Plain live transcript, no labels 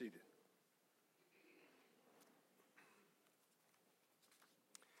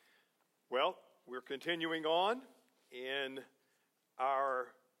We're continuing on in our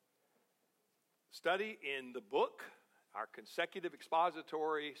study in the book, our consecutive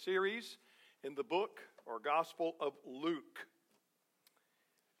expository series in the book or Gospel of Luke.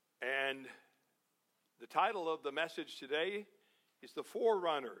 And the title of the message today is The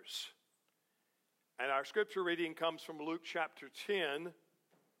Forerunners. And our scripture reading comes from Luke chapter 10,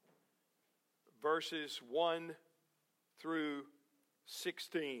 verses 1 through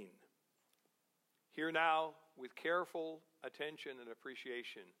 16. Hear now with careful attention and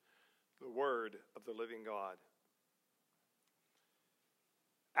appreciation the word of the living God.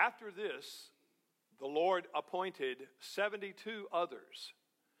 After this, the Lord appointed 72 others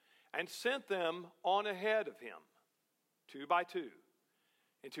and sent them on ahead of him, 2 by 2,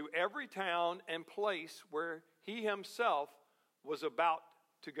 into every town and place where he himself was about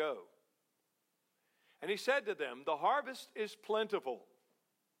to go. And he said to them, "The harvest is plentiful,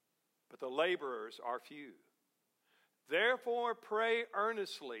 but the laborers are few. Therefore pray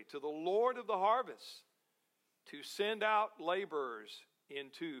earnestly to the Lord of the harvest to send out laborers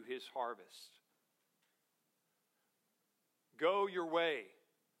into his harvest. Go your way.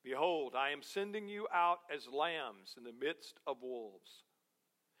 Behold, I am sending you out as lambs in the midst of wolves.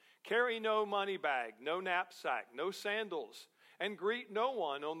 Carry no money bag, no knapsack, no sandals, and greet no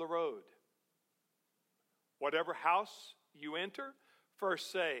one on the road. Whatever house you enter,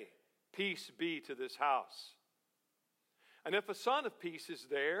 first say, 'Peace be to this house.' And if a son of peace is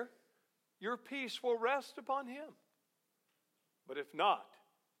there, your peace will rest upon him. But if not,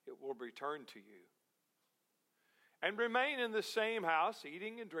 it will return to you. And remain in the same house,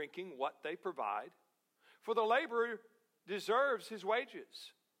 eating and drinking what they provide, for the laborer deserves his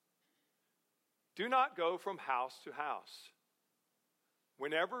wages. Do not go from house to house.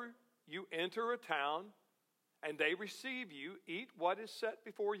 Whenever you enter a town and they receive you, eat what is set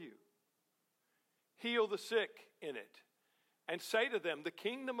before you. Heal the sick in it, and say to them, 'The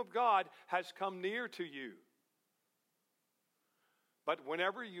kingdom of God has come near to you.' But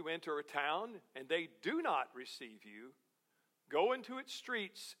whenever you enter a town and they do not receive you, go into its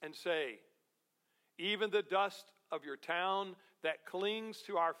streets and say, 'Even the dust of your town that clings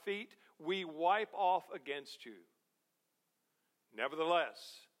to our feet, we wipe off against you.'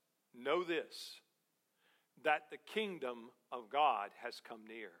 Nevertheless, know this, that the kingdom of God has come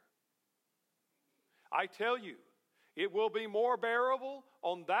near. I tell you, it will be more bearable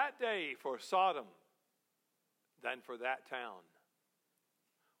on that day for Sodom than for that town.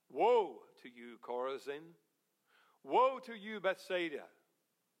 Woe to you, Chorazin! Woe to you, Bethsaida!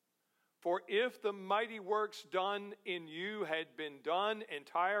 For if the mighty works done in you had been done in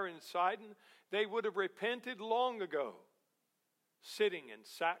Tyre and Sidon, they would have repented long ago, sitting in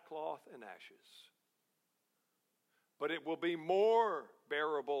sackcloth and ashes. But it will be more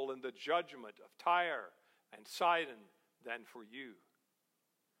bearable in the judgment of Tyre and Sidon than for you.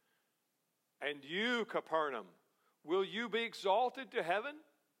 And you, Capernaum, will you be exalted to heaven?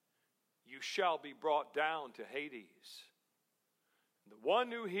 You shall be brought down to Hades. The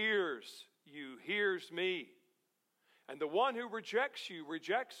one who hears you hears me, and the one who rejects you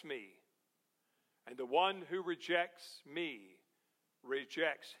rejects me, and the one who rejects me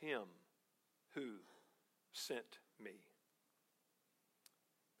rejects him who sent me."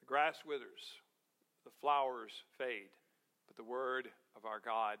 The grass withers, the flowers fade, but the word of our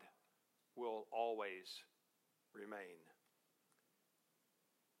God will always remain.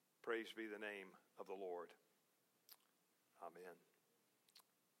 Praise be the name of the Lord. Amen.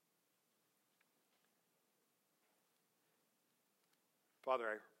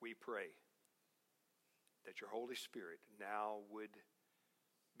 Father, we pray that your Holy Spirit now would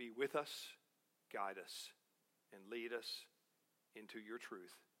be with us, guide us, and lead us into your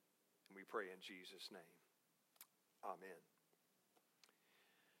truth. And we pray in Jesus' name. Amen.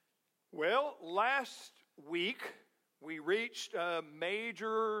 Well, last week we reached a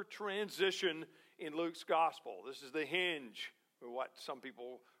major transition in Luke's gospel. This is the hinge, or what some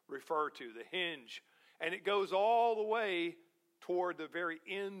people refer to, the hinge. And it goes all the way toward the very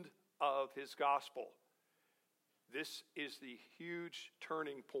end of his gospel. This is the huge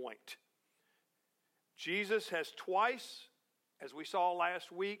turning point. Jesus has twice, as we saw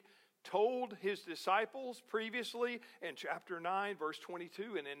last week, told his disciples previously in chapter 9, verse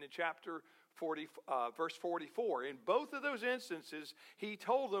 22, and in chapter 40, verse 44. In both of those instances, he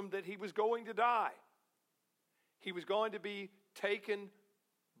told them that he was going to die. He was going to be taken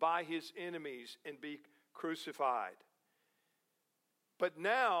by his enemies and be crucified. But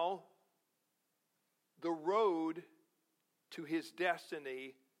now, the road to his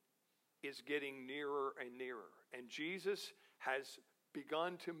destiny is getting nearer and nearer. And Jesus has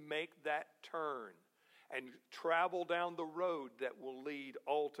begun to make that turn and travel down the road that will lead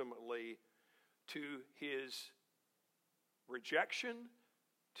ultimately to his rejection,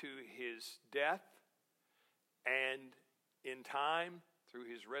 to his death, and in time, through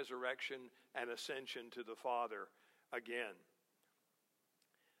his resurrection and ascension to the Father again.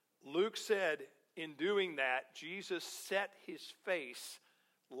 Luke said, in doing that, Jesus set his face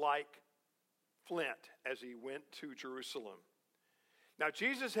like flint as he went to Jerusalem. Now,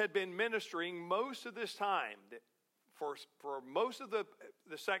 Jesus had been ministering most of this time, for most of the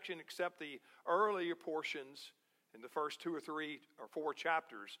section except the earlier portions in the first 2 or 3 or 4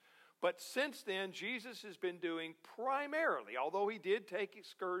 chapters. But since then, Jesus has been doing primarily, although he did take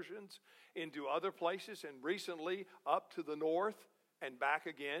excursions into other places and recently up to the north and back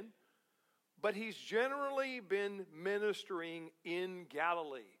again, but he's generally been ministering in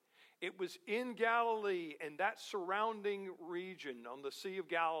Galilee. It was in Galilee and that surrounding region on the Sea of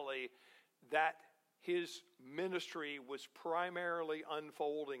Galilee that his ministry was primarily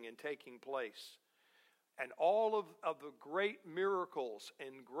unfolding and taking place. And all of the great miracles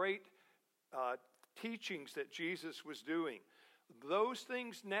and great teachings that Jesus was doing, those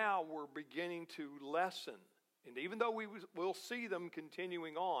things now were beginning to lessen. And even though we'll see them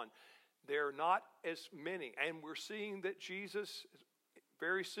continuing on, they're not as many. And we're seeing that Jesus,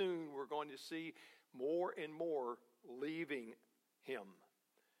 very soon, we're going to see more and more leaving him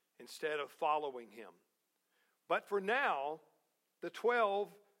instead of following him. But for now, the 12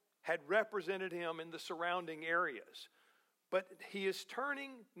 had represented him in the surrounding areas. But he is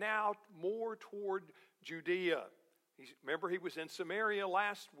turning now more toward Judea. Remember, he was in Samaria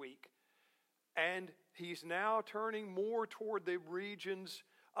last week, and he's now turning more toward the regions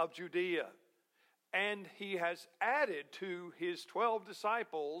of Judea. And he has added to his 12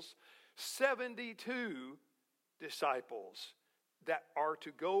 disciples 72 disciples that are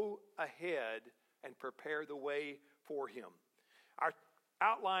to go ahead and prepare the way for him. Our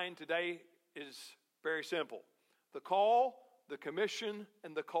outline today is very simple. The call, the commission,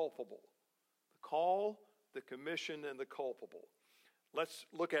 and the culpable. The call, the commission, and the culpable. Let's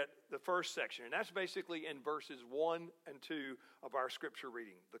look at the first section, and that's basically in verses 1 and 2 of our scripture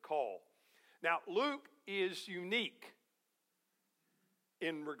reading, the call. Now, Luke is unique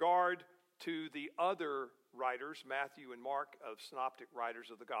in regard to the other writers, Matthew and Mark, of synoptic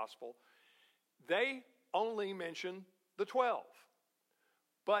writers of the gospel. They only mention the 12.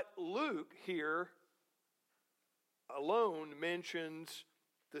 But Luke here alone mentions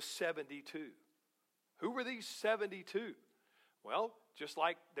the 72. Who were these 72? Well, just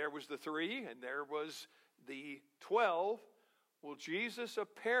like there was the 3 and there was the 12, well, Jesus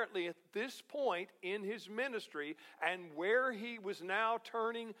apparently at this point in his ministry and where he was now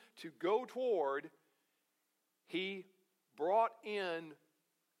turning to go toward, he brought in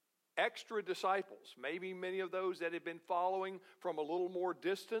extra disciples, maybe many of those that had been following from a little more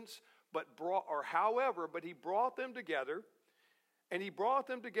distance, but he brought them together, and he brought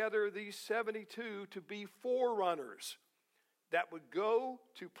them together, these 72, to be forerunners that would go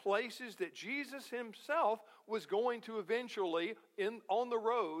to places that Jesus himself was going to eventually, on the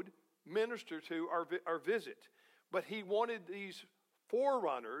road, minister to or visit. But he wanted these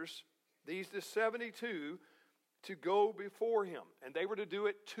forerunners, the 72, to go before him. And they were to do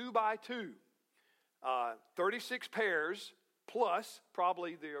it 2 by 2. 36 pairs, plus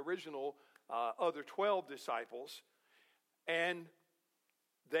probably the original other 12 disciples. And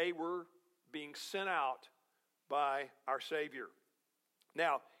they were being sent out by our Savior.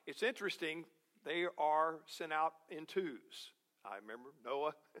 Now, it's interesting, they are sent out in twos. I remember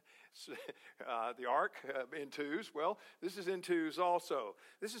Noah, the ark in twos. Well, this is in twos also.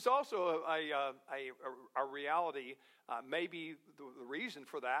 This is also a reality. Maybe the reason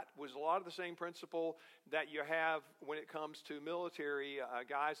for that was a lot of the same principle that you have when it comes to military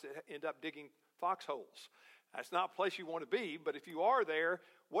guys that end up digging foxholes. That's not a place you want to be, but if you are there,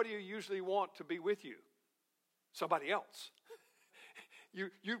 what do you usually want to be with you? Somebody else.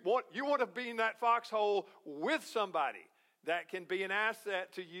 You want to be in that foxhole with somebody that can be an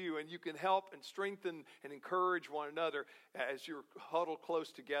asset to you, and you can help and strengthen and encourage one another as you're huddled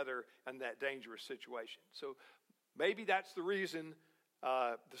close together in that dangerous situation. So maybe that's the reason,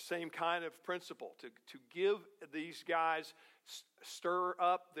 the same kind of principle, to give these guys, stir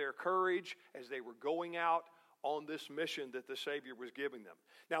up their courage as they were going out on this mission that the Savior was giving them.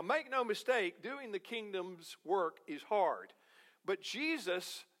 Now, make no mistake, doing the kingdom's work is hard. But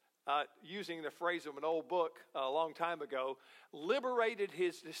Jesus, using the phrase of an old book a long time ago, liberated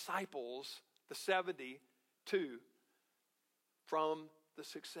his disciples, the 72, from the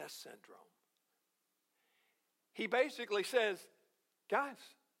success syndrome. He basically says, Guys,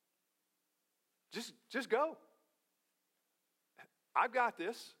 just go. I've got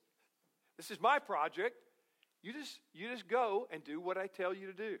this. This is my project. You just go and do what I tell you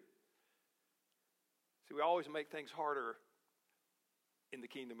to do. See, we always make things harder in the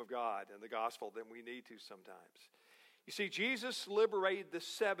kingdom of God and the gospel than we need to sometimes. You see, Jesus liberated the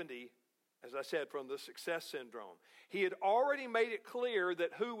 70, as I said, from the success syndrome. He had already made it clear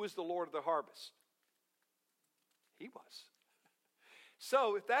that who was the Lord of the harvest? He was.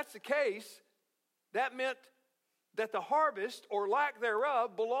 So if that's the case, that meant that the harvest, or lack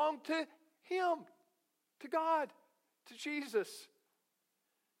thereof, belonged to Him, to God, to Jesus,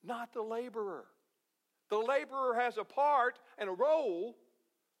 not the laborer. The laborer has a part and a role,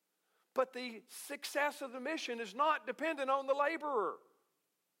 but the success of the mission is not dependent on the laborer.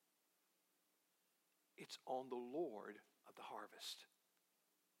 It's on the Lord of the harvest.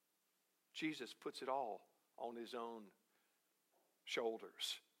 Jesus puts it all on His own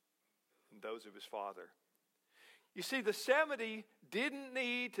shoulders and those of His Father. You see, the 70 didn't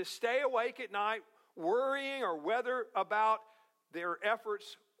need to stay awake at night worrying or whether about their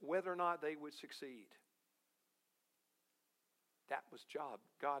efforts, whether or not they would succeed. That was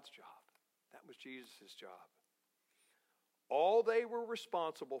God's job. That was Jesus' job. All they were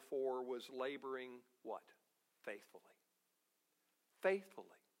responsible for was laboring what? Faithfully. Faithfully.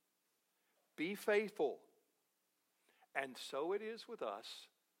 Be faithful. And so it is with us.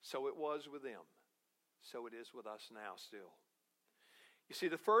 So it was with them. So it is with us now still. You see,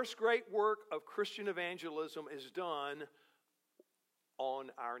 the first great work of Christian evangelism is done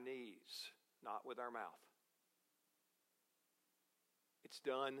on our knees, not with our mouth. It's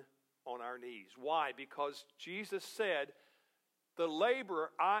done on our knees. Why? Because Jesus said, the laborer,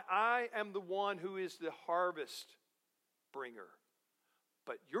 I am the one who is the harvest bringer.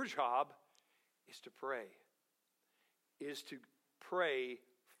 But your job is to pray. Is to pray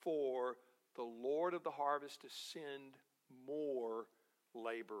for the Lord of the harvest to send more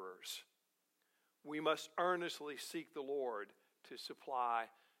laborers. We must earnestly seek the Lord to supply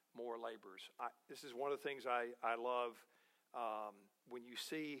more laborers. This is one of the things I love when you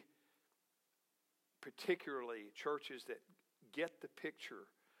see particularly churches that get the picture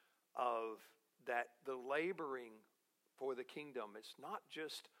of that the laboring for the kingdom is not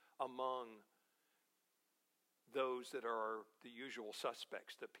just among those that are the usual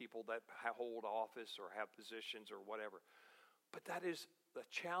suspects, the people that hold office or have positions or whatever. But that is the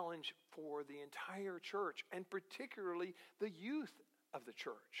challenge for the entire church, and particularly the youth of the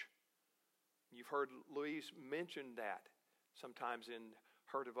church. You've heard Louise mention that sometimes in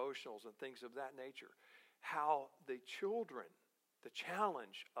her devotionals and things of that nature. How the children, the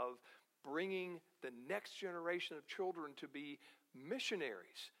challenge of bringing the next generation of children to be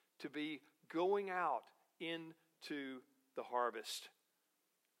missionaries, to be going out into the harvest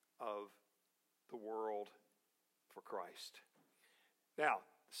of the world for Christ. Now,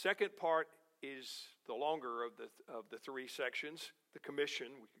 the second part is the longer of the three sections, the commission,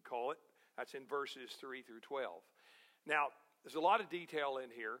 we could call it. That's in verses 3 through 12. Now, there's a lot of detail in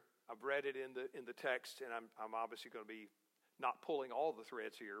here. I've read it in the text, and I'm obviously going to be not pulling all the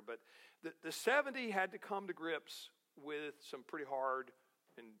threads here, but the 70 had to come to grips with some pretty hard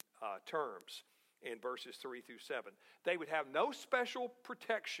terms in verses 3 through 7. They would have no special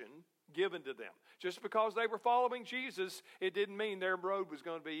protection given to them. Just because they were following Jesus, it didn't mean their road was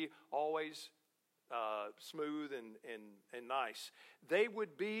going to be always smooth and nice. They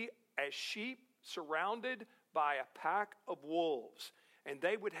would be as sheep surrounded by a pack of wolves, and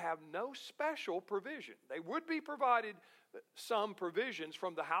they would have no special provision. They would be provided some provisions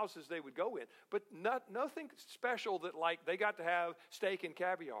from the houses they would go in, but nothing special that like they got to have steak and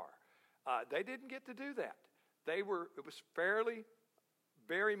caviar. They didn't get to do that. It was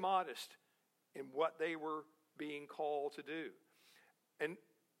very modest in what they were being called to do. And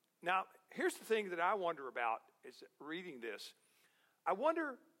now, here's the thing that I wonder about is reading this. I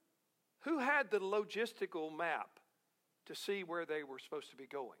wonder who had the logistical map to see where they were supposed to be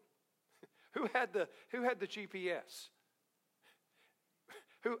going. Who had the GPS?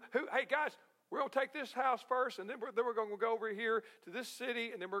 Hey guys, we're going to take this house first, and then we're going to go over here to this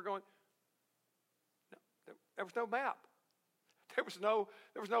city, and then we're going. No, there was no map. There was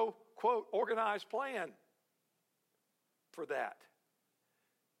no quote organized plan for that.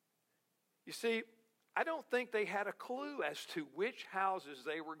 You see, I don't think they had a clue as to which houses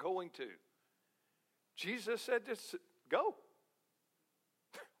they were going to. Jesus said, just go.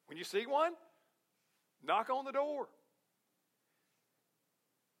 When you see one, knock on the door.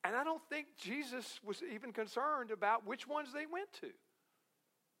 And I don't think Jesus was even concerned about which ones they went to.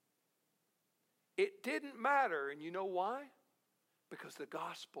 It didn't matter, and you know why? Because the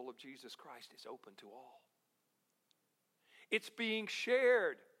gospel of Jesus Christ is open to all. It's being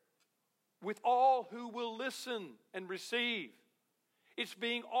shared with all who will listen and receive. It's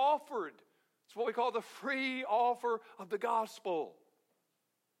being offered. It's what we call the free offer of the gospel.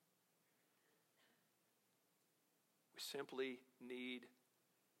 We simply need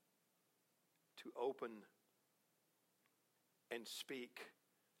to open and speak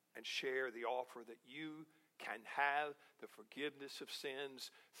and share the offer that you can have the forgiveness of sins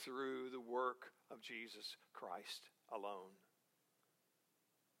through the work of Jesus Christ alone.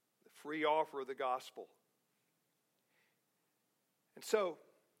 The free offer of the gospel. And so,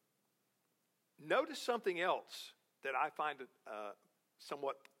 notice something else that I find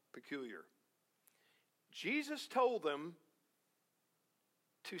somewhat peculiar. Jesus told them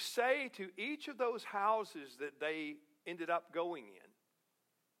to say to each of those houses that they ended up going in,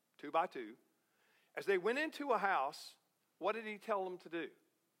 2 by 2, as they went into a house, what did he tell them to do?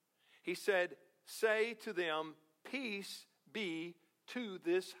 He said, say to them, peace be to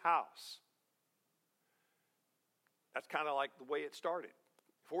this house. That's kind of like the way it started.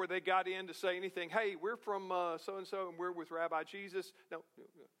 Before they got in to say anything, hey, we're from so-and-so and we're with Rabbi Jesus. No.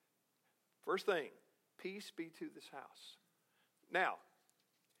 First thing, peace be to this house. Now,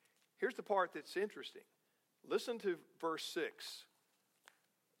 here's the part that's interesting. Listen to verse 6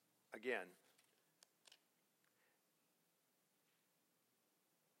 again.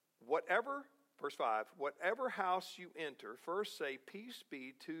 Verse 5, whatever house you enter, first say, peace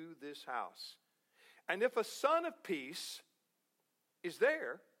be to this house. And if a son of peace is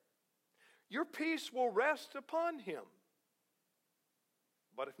there, your peace will rest upon him.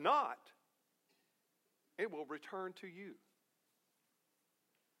 But if not, it will return to you.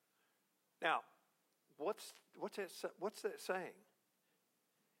 Now, what's that saying?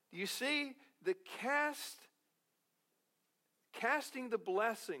 Do you see the casting the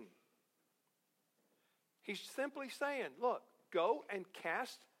blessing? He's simply saying, look, go and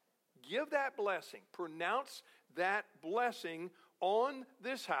give that blessing, pronounce that blessing on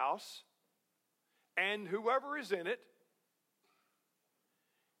this house and whoever is in it.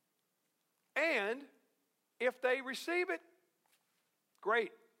 And if they receive it,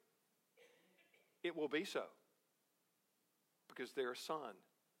 great. It will be so. Because they're a son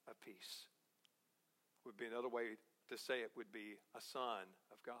of peace. Would be another way to say it would be a son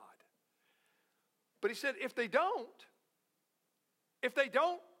of God. But he said, if they don't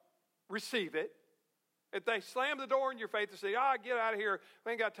receive it, if they slam the door in your face and say, get out of here,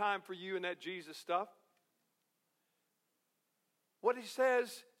 we ain't got time for you and that Jesus stuff. What he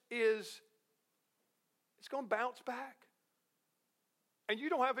says is, it's going to bounce back. And you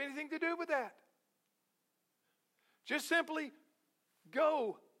don't have anything to do with that. Just simply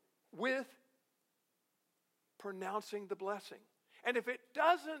go with pronouncing the blessing. And if it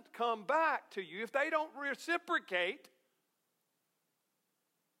doesn't come back to you, if they don't reciprocate,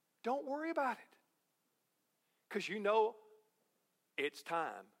 don't worry about it. Because you know it's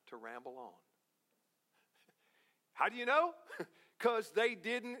time to ramble on. How do you know? Because they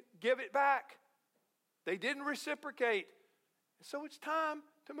didn't give it back. They didn't reciprocate. So it's time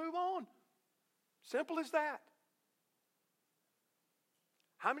to move on. Simple as that.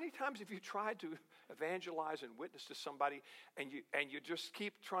 How many times have you tried to evangelize and witness to somebody and you just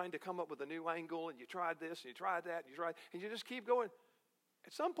keep trying to come up with a new angle, and you tried this and you tried that and you just keep going?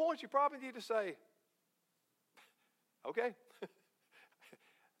 At some point you probably need to say, okay,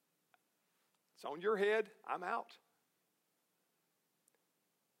 it's on your head, I'm out.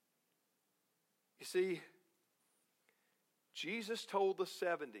 You see, Jesus told the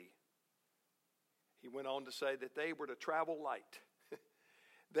 70, he went on to say that they were to travel light.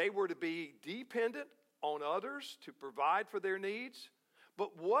 They were to be dependent on others to provide for their needs.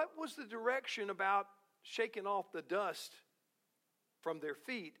 But what was the direction about shaking off the dust from their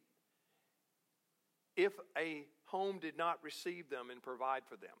feet if a home did not receive them and provide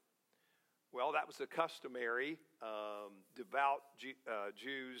for them? Well, that was the customary devout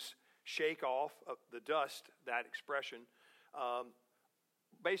Jews shake off the dust, that expression.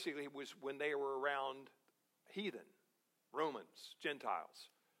 Basically, it was when they were around heathen, Romans, Gentiles.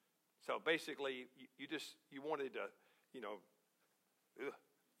 So basically, you wanted to,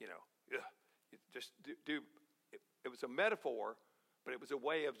 it was a metaphor, but it was a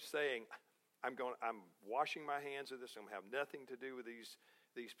way of saying, I'm washing my hands of this. I'm going to have nothing to do with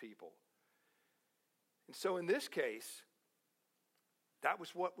these people. And so in this case, that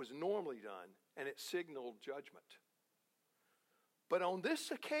was what was normally done, and it signaled judgment. But on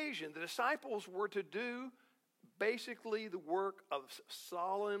this occasion, the disciples were to do basically the work of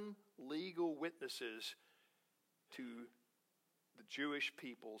solemn legal witnesses to the Jewish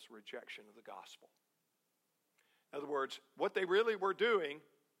people's rejection of the gospel. In other words, what they really were doing,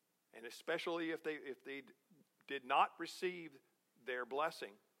 and especially if they did not receive their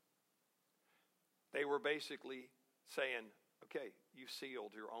blessing, they were basically saying, okay, you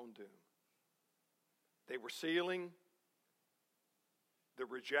sealed your own doom. They were sealing the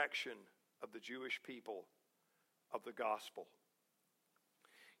rejection of the Jewish people of the gospel.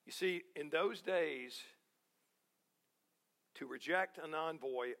 You see, in those days, to reject an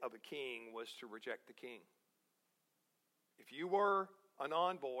envoy of a king was to reject the king. If you were an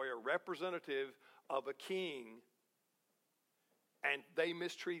envoy or representative of a king and they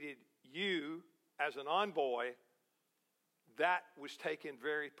mistreated you as an envoy, that was taken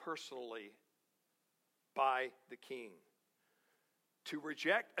very personally by the king. To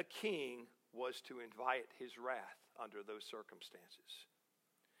reject a king was to invite his wrath under those circumstances.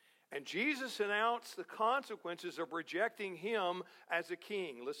 And Jesus announced the consequences of rejecting him as a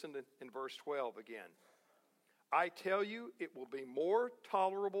king. Listen in verse 12 again. I tell you, it will be more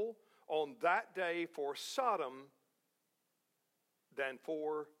tolerable on that day for Sodom than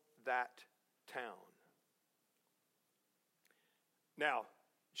for that town. Now,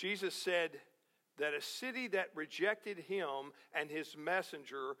 Jesus said that a city that rejected him and his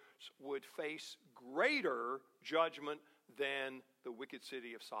messengers would face greater judgment than the wicked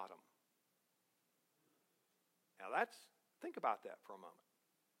city of Sodom. Now think about that for a moment.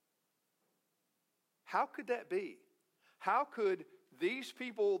 How could that be? How could these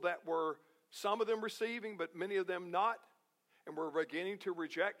people that were, some of them receiving, but many of them not, and were beginning to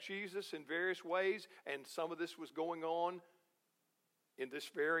reject Jesus in various ways, and some of this was going on in this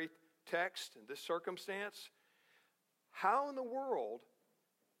very text, in this circumstance, how in the world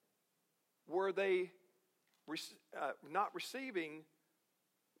were they not receiving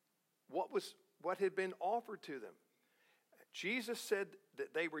what had been offered to them? Jesus said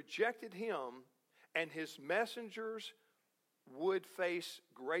that they rejected him and his messengers would face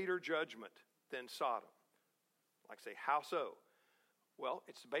greater judgment than Sodom. Like I say, how so? Well,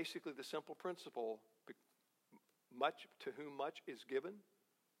 it's basically the simple principle, to whom much is given,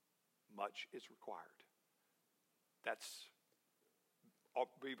 much is required.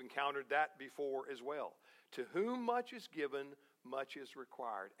 We've encountered that before as well. To whom much is given, much is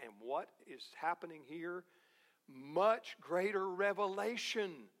required. And what is happening here? Much greater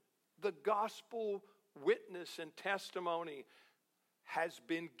revelation. The gospel witness and testimony has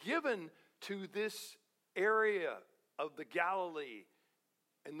been given to this area of the Galilee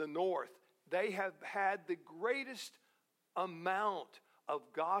in the north. They have had the greatest amount of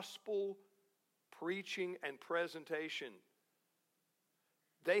gospel preaching and presentation.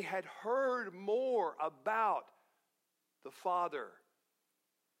 They had heard more about the Father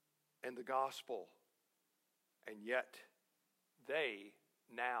and the gospel, and yet they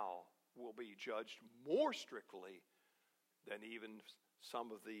now will be judged more strictly than even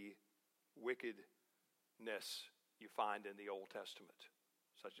some of the wickedness you find in the Old Testament,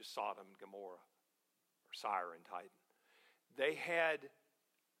 such as Sodom and Gomorrah or Tyre and Sidon.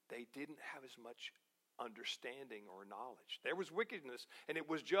 They didn't have as much understanding or knowledge. There was wickedness and it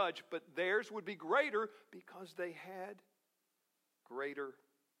was judged, but theirs would be greater because they had greater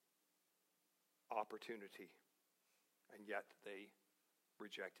opportunity, and yet they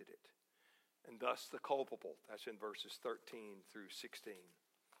rejected it. And thus the culpable, that's in verses 13 through 16.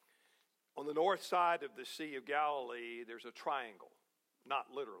 On the north side of the Sea of Galilee, there's a triangle. Not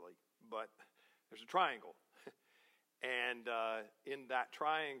literally, but there's a triangle. And in that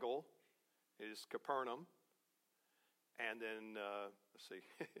triangle is Capernaum. And then, let's see,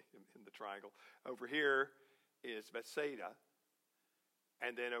 in the triangle, over here is Bethsaida.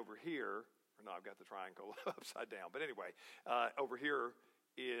 And then over here, I've got the triangle upside down. But anyway, over here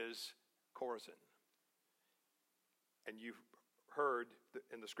is Chorazin. And you've heard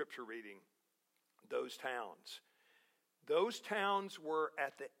in the scripture reading those towns. Those towns were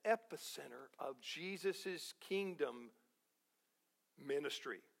at the epicenter of Jesus' kingdom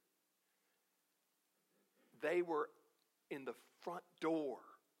ministry. They were in the front door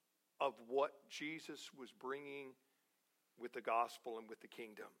of what Jesus was bringing with the gospel and with the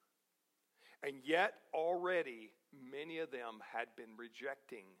kingdom. And yet already many of them had been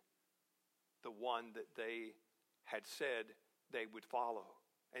rejecting the one that they had said they would follow,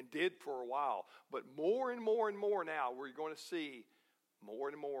 and did for a while. But more and more and more now, we're going to see more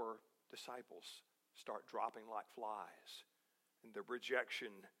and more disciples start dropping like flies, and the rejection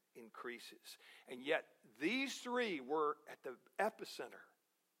increases. And yet these three were at the epicenter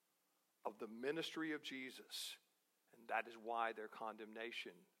of the ministry of Jesus, and that is why their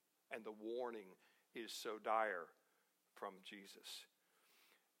condemnation and the warning is so dire from Jesus.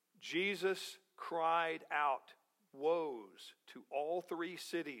 Jesus cried out woes to all three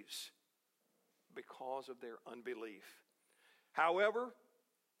cities because of their unbelief. However,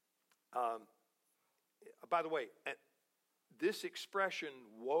 by the way, this expression,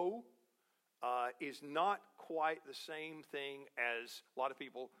 woe, is not quite the same thing as a lot of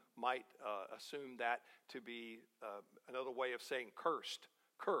people might assume that to be another way of saying cursed.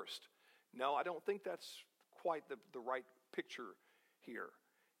 Cursed. No, I don't think that's quite the right picture here.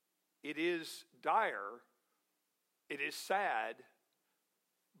 It is dire, it is sad,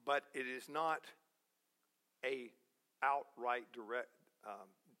 but it is not a outright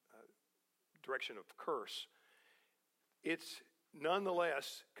direction of curse. It's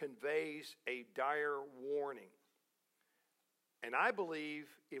nonetheless conveys a dire warning. And I believe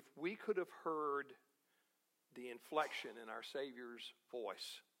if we could have heard the inflection in our Savior's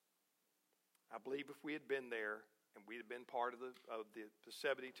voice, I believe if we had been there and we had been part of the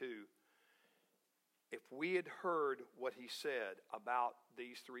 72, if we had heard what he said about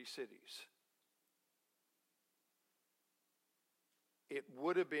these three cities, it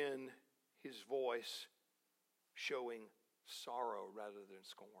would have been his voice showing sorrow rather than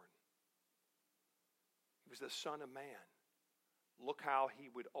scorn. He was the Son of Man. Look how he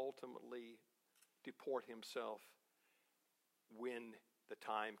would ultimately deport himself when the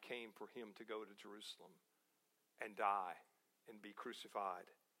time came for him to go to Jerusalem and die and be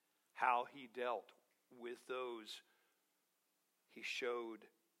crucified. How he dealt with those. He showed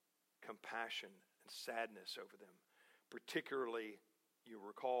compassion and sadness over them. Particularly, you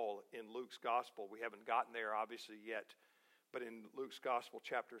recall, in Luke's gospel, we haven't gotten there obviously yet, but in Luke's gospel,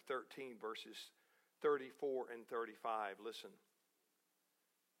 chapter 13, verses 34 and 35, listen.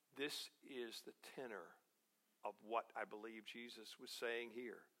 This is the tenor of what I believe Jesus was saying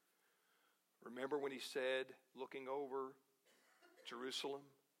here. Remember when he said, looking over Jerusalem,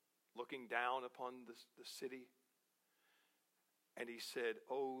 looking down upon the city, and he said,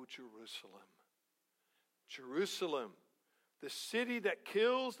 "Oh, Jerusalem, Jerusalem, the city that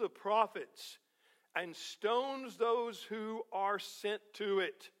kills the prophets and stones those who are sent to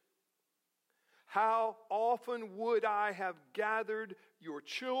it. How often would I have gathered your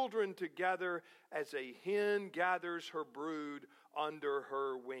children together as a hen gathers her brood under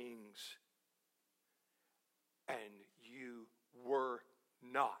her wings, and you were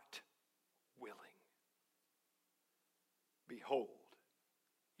not willing. Behold,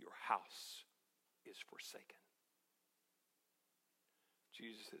 your house is forsaken."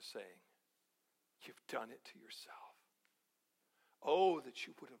 Jesus is saying, you've done it to yourself. Oh, that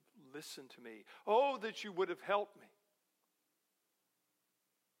you would have listened to me. Oh, that you would have helped me.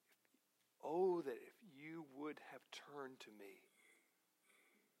 Oh, that if you would have turned to me.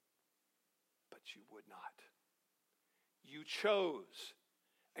 But you would not. You chose,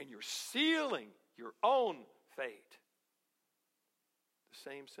 and you're sealing your own fate. The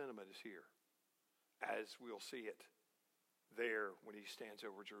same sentiment is here, as we'll see it there when he stands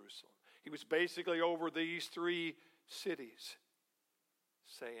over Jerusalem. He was basically over these three cities,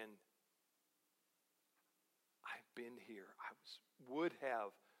 saying, I've been here. Would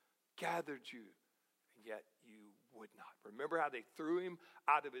have gathered you, and yet you would not. Remember how they threw him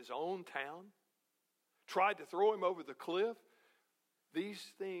out of his own town? Tried to throw him over the cliff? These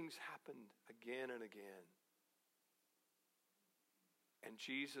things happened again and again. And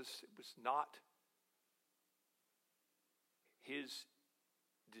Jesus, it was not his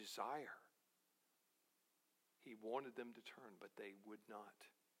desire. He wanted them to turn, but they would not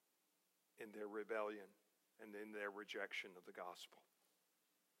in their rebellion and in their rejection of the gospel.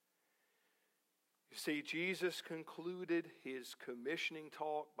 You see, Jesus concluded his commissioning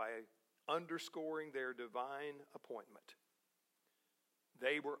talk by underscoring their divine appointment.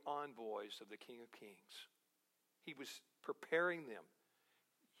 They were envoys of the King of Kings. He was preparing them.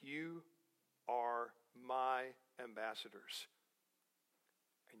 You are my ambassadors,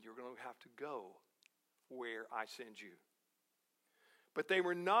 and you're going to have to go where I send you. But they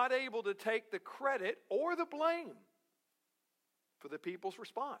were not able to take the credit or the blame for the people's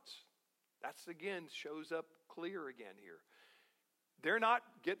response. That's again shows up clear again here. They're not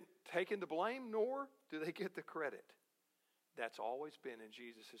taking the blame, nor do they get the credit. That's always been in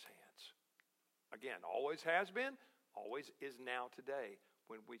Jesus' hands. Again, always has been, always is now today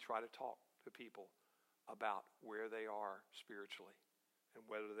when we try to talk to people about where they are spiritually and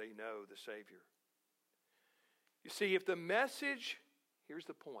whether they know the Savior. You see, if the message, here's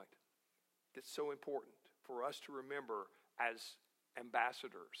the point that's so important for us to remember as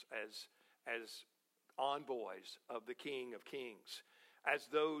ambassadors, as envoys of the King of Kings, as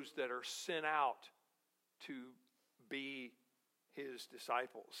those that are sent out to be his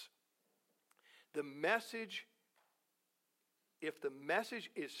disciples. The message, if the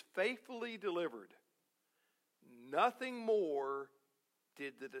message is faithfully delivered, nothing more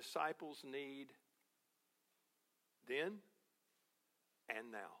did the disciples need then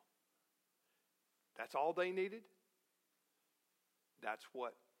and now. That's all they needed. That's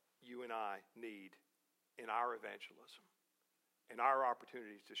what you and I need in our evangelism, in our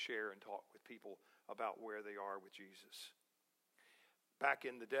opportunities to share and talk with people about where they are with Jesus. Back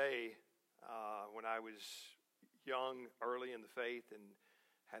in the day, when I was young, early in the faith, and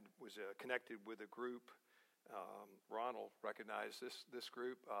was connected with a group, Ron will recognize this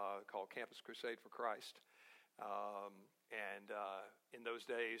group called Campus Crusade for Christ. In those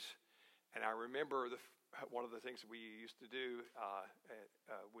days, and I remember one of the things that we used to do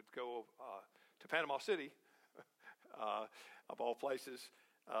would go to Panama City, of all places,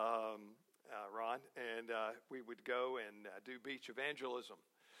 Ron, and we would go and do beach evangelism.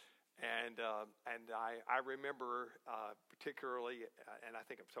 And I remember particularly, and I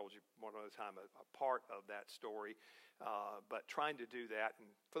think I've told you one other time, a part of that story, but trying to do that. And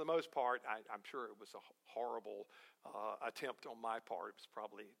for the most part, I'm sure it was a horrible attempt on my part. It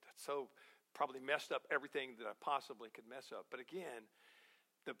was probably messed up everything that I possibly could mess up. But again,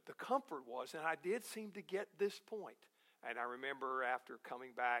 the comfort was, and I did seem to get this point. And I remember after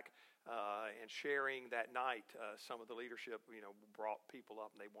coming back and sharing that night, some of the leadership, brought people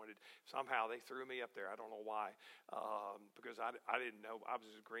up, and they threw me up there. I don't know why, because I didn't know. I was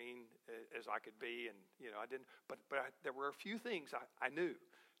as green as I could be, and I didn't. But there were a few things I knew,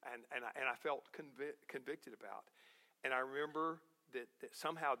 and I felt convicted about. And I remember that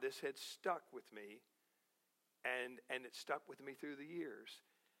somehow this had stuck with me, and it stuck with me through the years.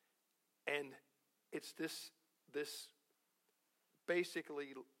 And it's this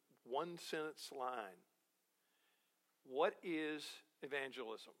basically one sentence line. What is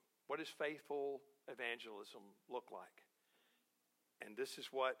evangelism? What does faithful evangelism look like? And this is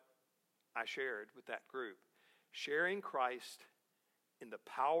what I shared with that group. Sharing Christ in the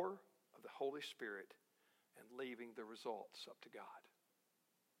power of the Holy Spirit and leaving the results up to God.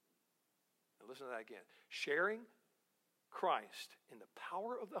 Now listen to that again. Sharing Christ in the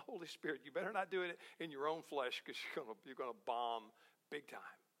power of the Holy Spirit. You better not do it in your own flesh, because you're going to bomb big time.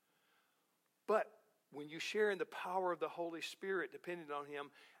 But when you share in the power of the Holy Spirit, depending on Him,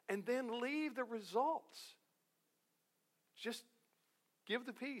 and then leave the results. Just give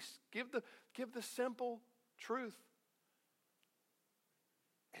the peace. Give the simple truth.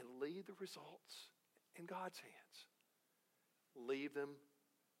 And leave the results in God's hands. Leave them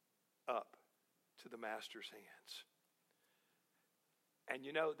up to the Master's hands. And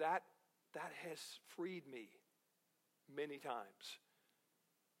that has freed me many times.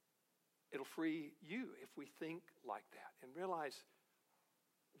 It'll free you if we think like that and realize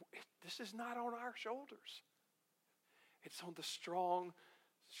this is not on our shoulders. It's on the strong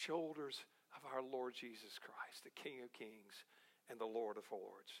shoulders of our Lord Jesus Christ, the King of Kings and the Lord of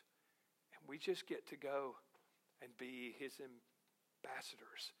Lords. And we just get to go and be His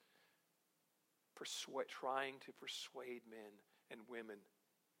ambassadors, trying to persuade men and women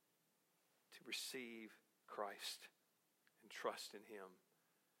to receive Christ and trust in Him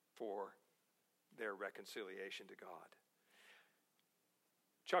for their reconciliation to God.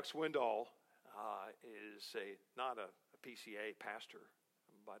 Chuck Swindoll is not a PCA pastor,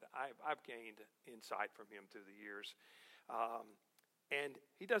 but I've gained insight from him through the years. And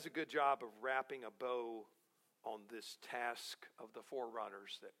he does a good job of wrapping a bow on this task of the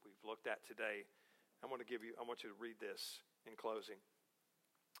Forerunners that we've looked at today. I want you to read this in closing.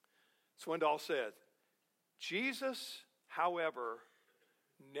 Swindoll said, Jesus, however,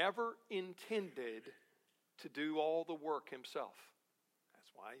 never intended to do all the work himself.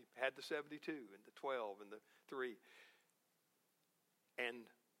 That's why he had the 72 and the 12 and the 3 and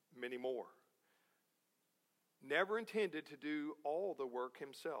many more. Never intended to do all the work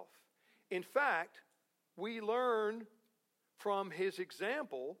himself. In fact, we learn from his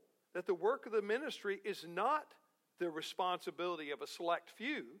example that the work of the ministry is not the responsibility of a select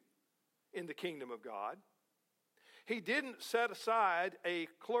few in the kingdom of God. He didn't set aside a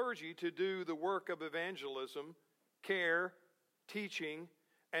clergy to do the work of evangelism, care, teaching,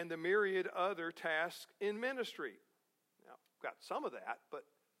 and the myriad other tasks in ministry. Now, we've got some of that, but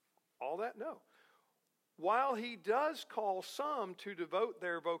all that, no. While he does call some to devote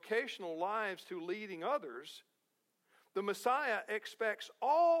their vocational lives to leading others, the Messiah expects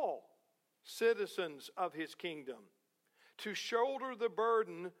all citizens of his kingdom to shoulder the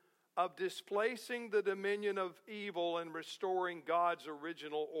burden of displacing the dominion of evil and restoring God's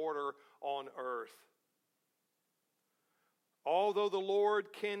original order on earth. Although the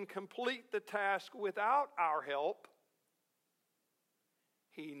Lord can complete the task without our help,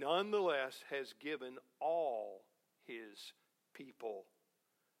 He nonetheless has given all His people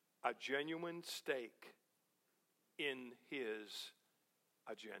a genuine stake in His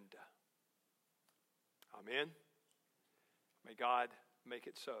agenda. Amen. May God make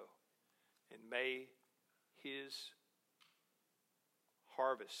it so. And may His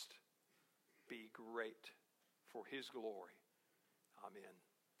harvest be great for His glory. Amen.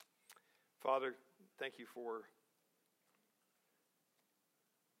 Father, thank you for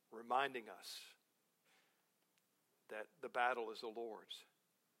reminding us that the battle is the Lord's,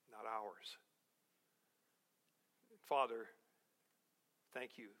 not ours. Father,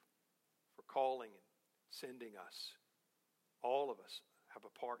 thank you for calling and sending us. All of us have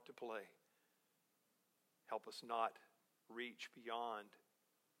a part to play. Help us not reach beyond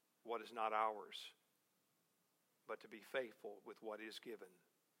what is not ours, but to be faithful with what is given.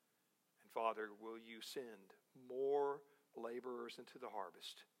 And Father, will you send more laborers into the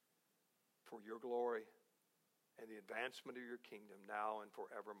harvest for your glory and the advancement of your kingdom now and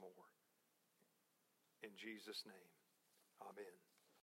forevermore. In Jesus' name, amen.